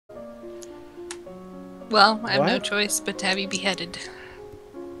Well, I have no What? choice but to have you beheaded.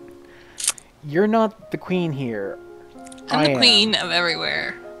 You're not the queen here. I'm the I queen am. of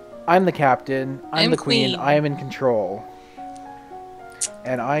everywhere. I'm the captain. I'm the queen. queen. I am in control.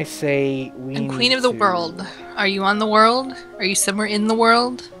 And I say we I'm need queen of the to- world. Are you on the world? Are you somewhere in the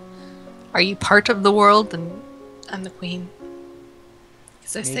world? Are you part of the world? And I'm the queen.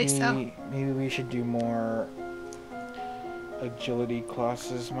 Because I say so. Maybe we should do more agility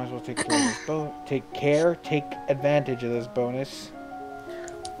classes. Might as well take care of this take advantage of this bonus.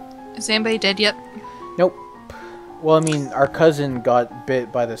 Is anybody dead yet? Nope. Well, I mean, our cousin got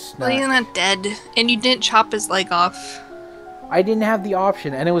bit by the snake. Well, he's not dead. And you didn't chop his leg off. I didn't have the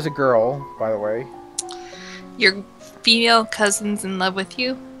option, and it was a girl, by the way. Your female cousin's in love with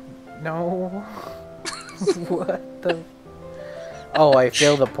you? No. What the? Oh, I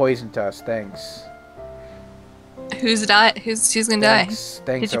failed the poison test. Thanks. Who's gonna die? Thanks,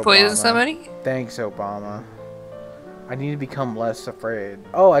 Did you Obama. poison somebody? Thanks, Obama. I need to become less afraid.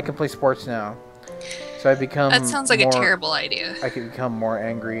 Oh, I can play sports now. So I become That sounds like a more- terrible idea. I can become more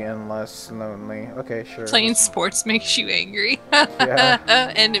angry and less lonely. Okay, sure. Playing sports makes you angry.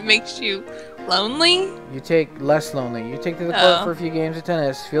 Yeah. And it makes you lonely? You take less lonely. You take to the court for a few games of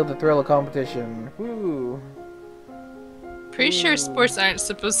tennis. Feel the thrill of competition. Woo. Pretty sure sports aren't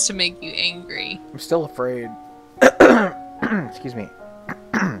supposed to make you angry. I'm still afraid. Excuse me.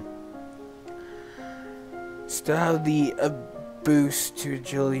 Still have the boost to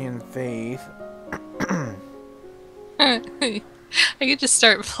Jillian Faith. I could just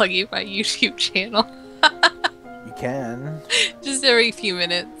start plugging my YouTube channel. You can. Just every few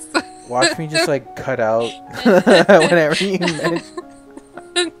minutes. Watch me just like cut out whenever you mention.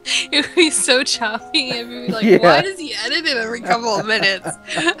 It would be so choppy. I'd be like, Yeah. why does he edit it every couple of minutes?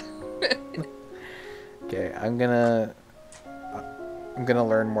 Okay, I'm gonna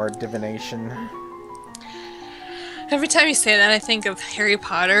learn more divination. Every time you say that, I think of Harry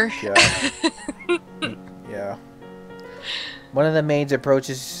Potter. Yeah. Yeah. One of the maids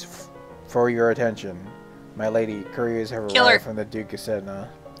approaches for your attention. My lady, couriers have Kill her. arrived from the Duke of Sedna.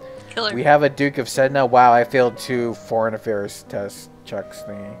 Killer. We have a Duke of Sedna. Wow, I failed 2 foreign affairs test checks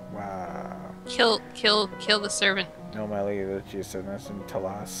thingy. Wow. Kill the servant. No, my lady, the Duke of Sedna and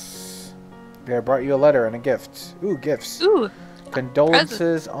Talas. I brought you a letter and a gift. Ooh, gifts. Ooh.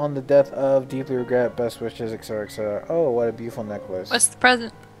 Condolences on the death of, deeply regret, best wishes, etc., etc. Oh, what a beautiful necklace. What's the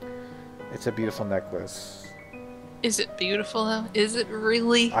present? It's a beautiful necklace. Is it beautiful though? Is it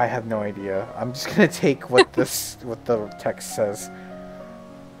really? I have no idea. I'm just gonna take what what the text says.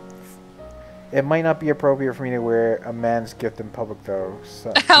 It might not be appropriate for me to wear a man's gift in public, though.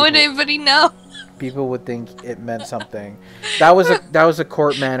 So How would anybody know? people would think it meant something. That was a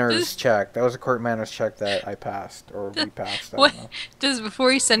court manners check. That was a court manners check that I passed, or we passed. I What don't know. does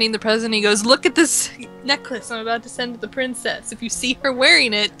before he's sending the present, he goes, "Look at this necklace I'm about to send to the princess. If you see her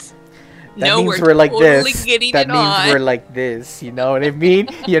wearing it, That no, means we're like totally this. getting That it means on." we're like this. You know what I mean?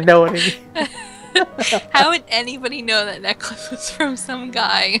 You know what I mean? How would anybody know that necklace was from some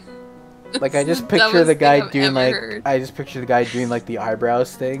guy? Like I just It's the picture dumbest the guy thing I've doing ever like heard. I just picture the guy doing like the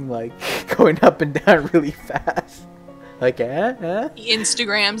eyebrows thing, like going up and down really fast. Like He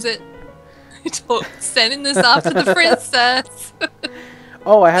Instagrams it. Sending this off to the princess.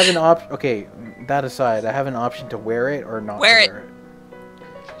 Oh, I have an option. Okay, that aside, I have an option to wear it or not Wear to it. wear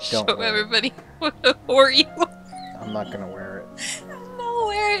it. Show Don't wear it. everybody what a whore you are. I'm not gonna wear it. No,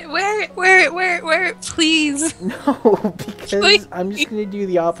 wear it, please. No, because Please. I'm just gonna do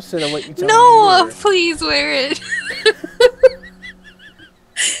the opposite of what you tell No, me to please wear it.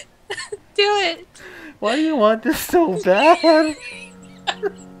 Do it. do. Why do you want this so bad?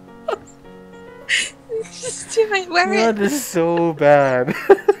 Just do it. Wear You want it. this so bad.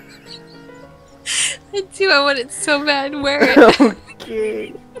 I do. I want it so bad. Wear it.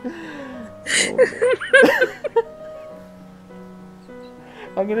 Okay.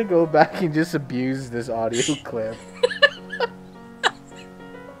 Oh, I'm gonna go back and just abuse this audio clip.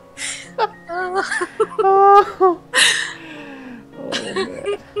 Oh. Oh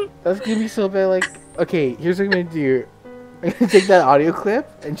man. That's gonna be so bad. Like, okay, here's what I'm gonna do. I'm gonna take that audio clip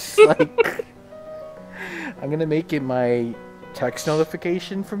and just like I'm gonna make it my text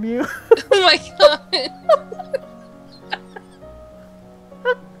notification from you. Oh my god.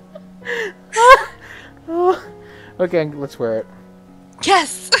 Okay, let's wear it.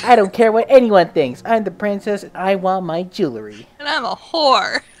 Yes. I don't care what anyone thinks. I'm the princess and I want my jewelry. And I'm a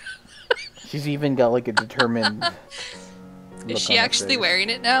whore. She's even got like a determined look Is she on her actually face. wearing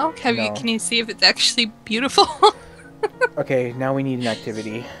it now? No. Can you see if it's actually beautiful? Okay, now we need an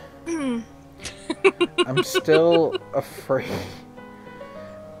activity. I'm still afraid.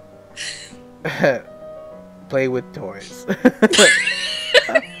 play with toys.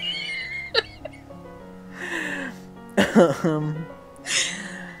 um,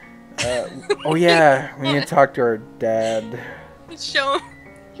 oh yeah, we need to talk to our dad. Show him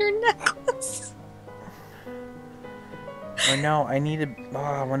your necklace. Oh no, I need to. Oh,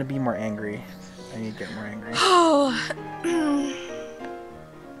 I want to be more angry. I need to get more angry. Oh.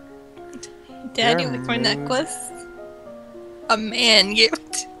 Dad, you like my mood. necklace? A man gave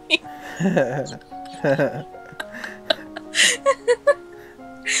it to me.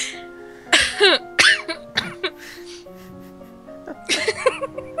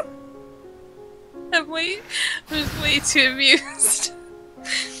 I was way too amused.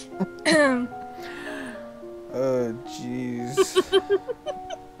 Oh jeez.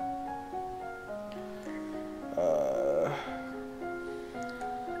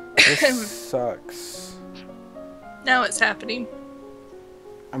 This sucks. Now it's happening.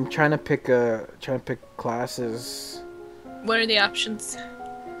 I'm trying to pick classes. What are the options?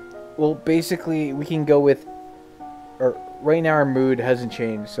 Well, basically, we can go with. Or right now, our mood hasn't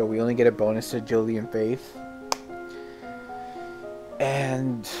changed, so we only get a bonus to agility and faith.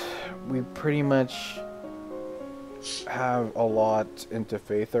 And we pretty much have a lot into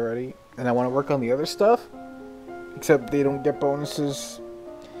faith already, and I want to work on the other stuff, except they don't get bonuses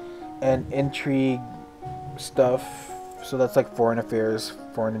and intrigue stuff, so that's like foreign affairs,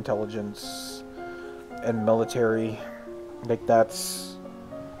 foreign intelligence, and military, like that's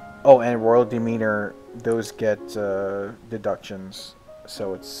and royal demeanor, those get deductions,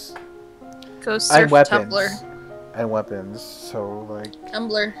 so it's Go surf weapons Tumblr. and weapons, so like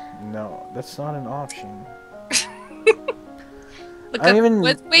Tumblr. no, that's not an option. Look I don't up, even-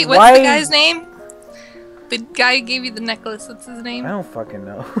 what's the why- guy's name? The guy who gave you the necklace, what's his name? I don't fucking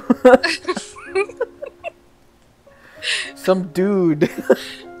know. Some dude.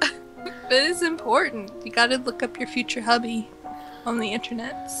 But it's important. You gotta look up your future hubby on the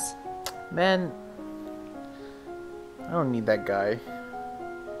internets. Man, I don't need that guy.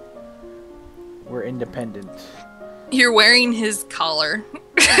 We're independent. You're wearing his collar.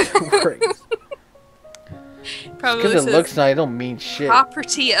 Right. Probably Because it says looks nice, it don't mean shit.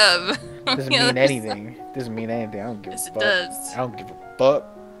 property of. Doesn't mean anything. Doesn't mean anything. I don't give Yes, a it fuck. does. I don't give a fuck.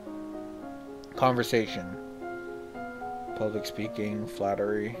 Conversation. Public speaking,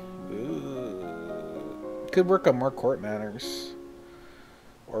 flattery. Ooh. Could work on more court manners.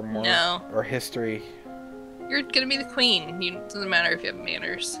 Or more. No. Or history. You're gonna be the queen. It doesn't matter if you have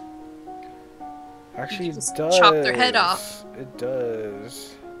manners. Actually, it Just does. chop their head off. It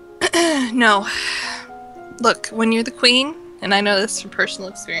does. No. Look, when you're the queen, and I know this from personal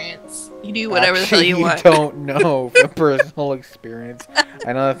experience, you do whatever the hell Actually, you want. don't know from personal experience.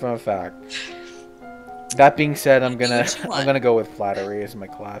 I know that from a fact. That being said, I'm Do gonna what you want. I'm gonna go with flattery as my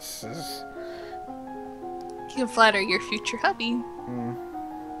classes. You can flatter your future hubby. Mm.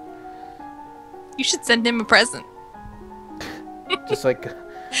 You should send him a present. Just like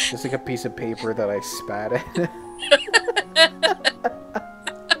a piece of paper that I spat at.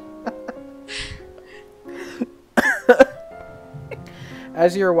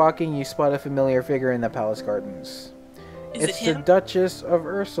 As you're walking, you spot a familiar figure in the palace gardens. Is It's it the him? Duchess of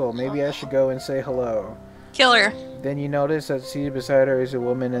Ursel. Maybe I should go and say hello. Kill her. Then you notice that seated beside her is a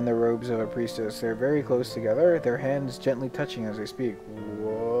woman in the robes of a priestess. They're very close together, their hands gently touching as they speak.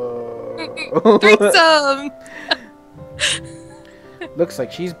 Whoa. Threesome! Looks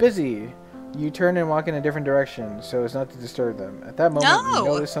like she's busy. You turn and walk in a different direction so as not to disturb them. At that moment, No! you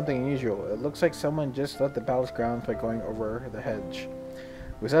notice something unusual. It looks like someone just left the palace grounds by going over the hedge.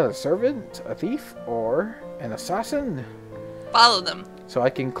 Was that a servant, a thief, or an assassin? Follow them. So I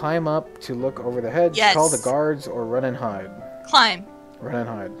can climb up to look over the hedge, Yes. call the guards, or run and hide. Climb. Run and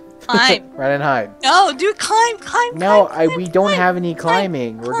hide. Climb. Run and hide. No, do it. Climb. No, climb, we don't climb, have any climb,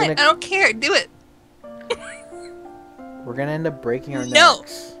 climbing. climb. We're I gonna don't care. Do it. end up breaking our No.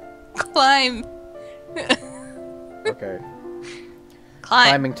 necks. Climb. Okay. Climb.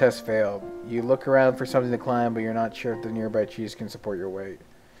 Climbing test failed. You look around for something to climb, but you're not sure if the nearby trees can support your weight.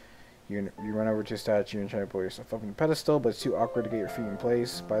 You run over to a statue and try to pull yourself up on the pedestal, but it's too awkward to get your feet in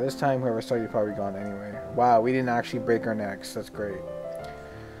place. By this time, whoever saw you probably gone anyway. Wow, we didn't actually break our necks. That's great.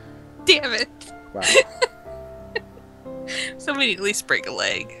 Damn it. Wow. Somebody at least break a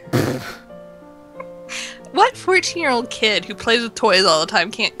leg. What 14-year-old kid who plays with toys all the time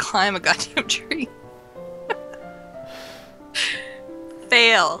can't climb a goddamn tree?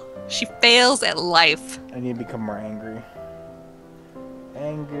 Fail. She fails at life. I need to become more angry.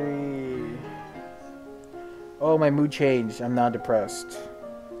 Angry. Oh, my mood changed. I'm now depressed.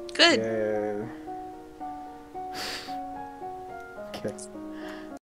 Good. Yeah. Okay.